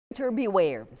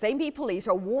Beware. St. Pete police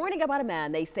are warning about a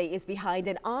man they say is behind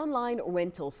an online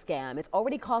rental scam. It's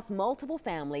already cost multiple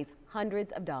families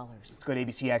hundreds of dollars. Let's go to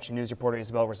ABC Action News reporter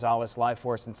Isabel Rosales live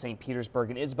for us in St. Petersburg.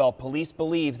 And Isabel, police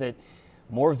believe that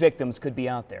more victims could be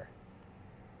out there.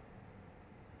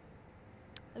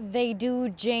 They do,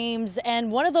 James, and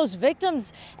one of those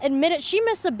victims admitted she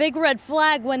missed a big red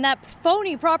flag when that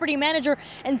phony property manager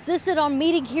insisted on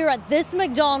meeting here at this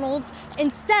McDonald's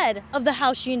instead of the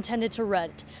house she intended to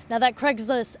rent. Now, that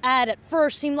Craigslist ad at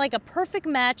first seemed like a perfect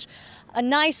match, a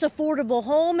nice affordable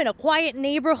home in a quiet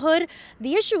neighborhood.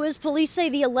 The issue is police say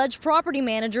the alleged property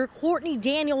manager, Courtney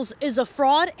Daniels, is a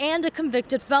fraud and a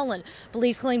convicted felon.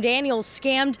 Police claim Daniels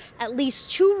scammed at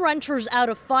least 2 renters out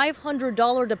of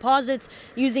 $500 deposits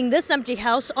using this empty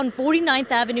house on 49th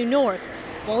Avenue North.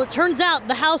 Well, it turns out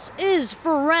the house is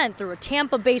for rent through a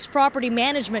Tampa-based property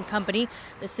management company.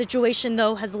 The situation,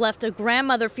 though, has left a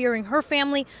grandmother fearing her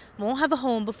family won't have a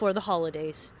home before the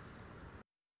holidays.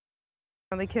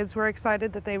 The kids were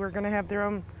excited that they were going to have their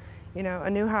own, a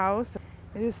new house.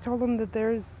 I just told them that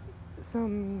there's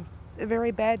some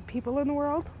very bad people in the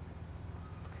world,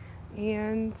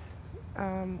 and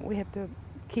we have to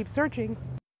keep searching.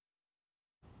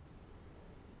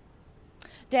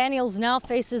 Daniels now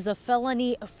faces a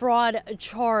felony fraud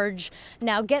charge.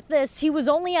 Now get this, he was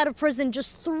only out of prison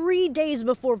just 3 days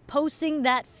before posting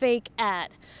that fake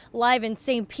ad. Live in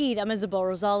St. Pete, I'm Isabel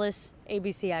Rosales,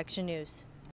 ABC Action News.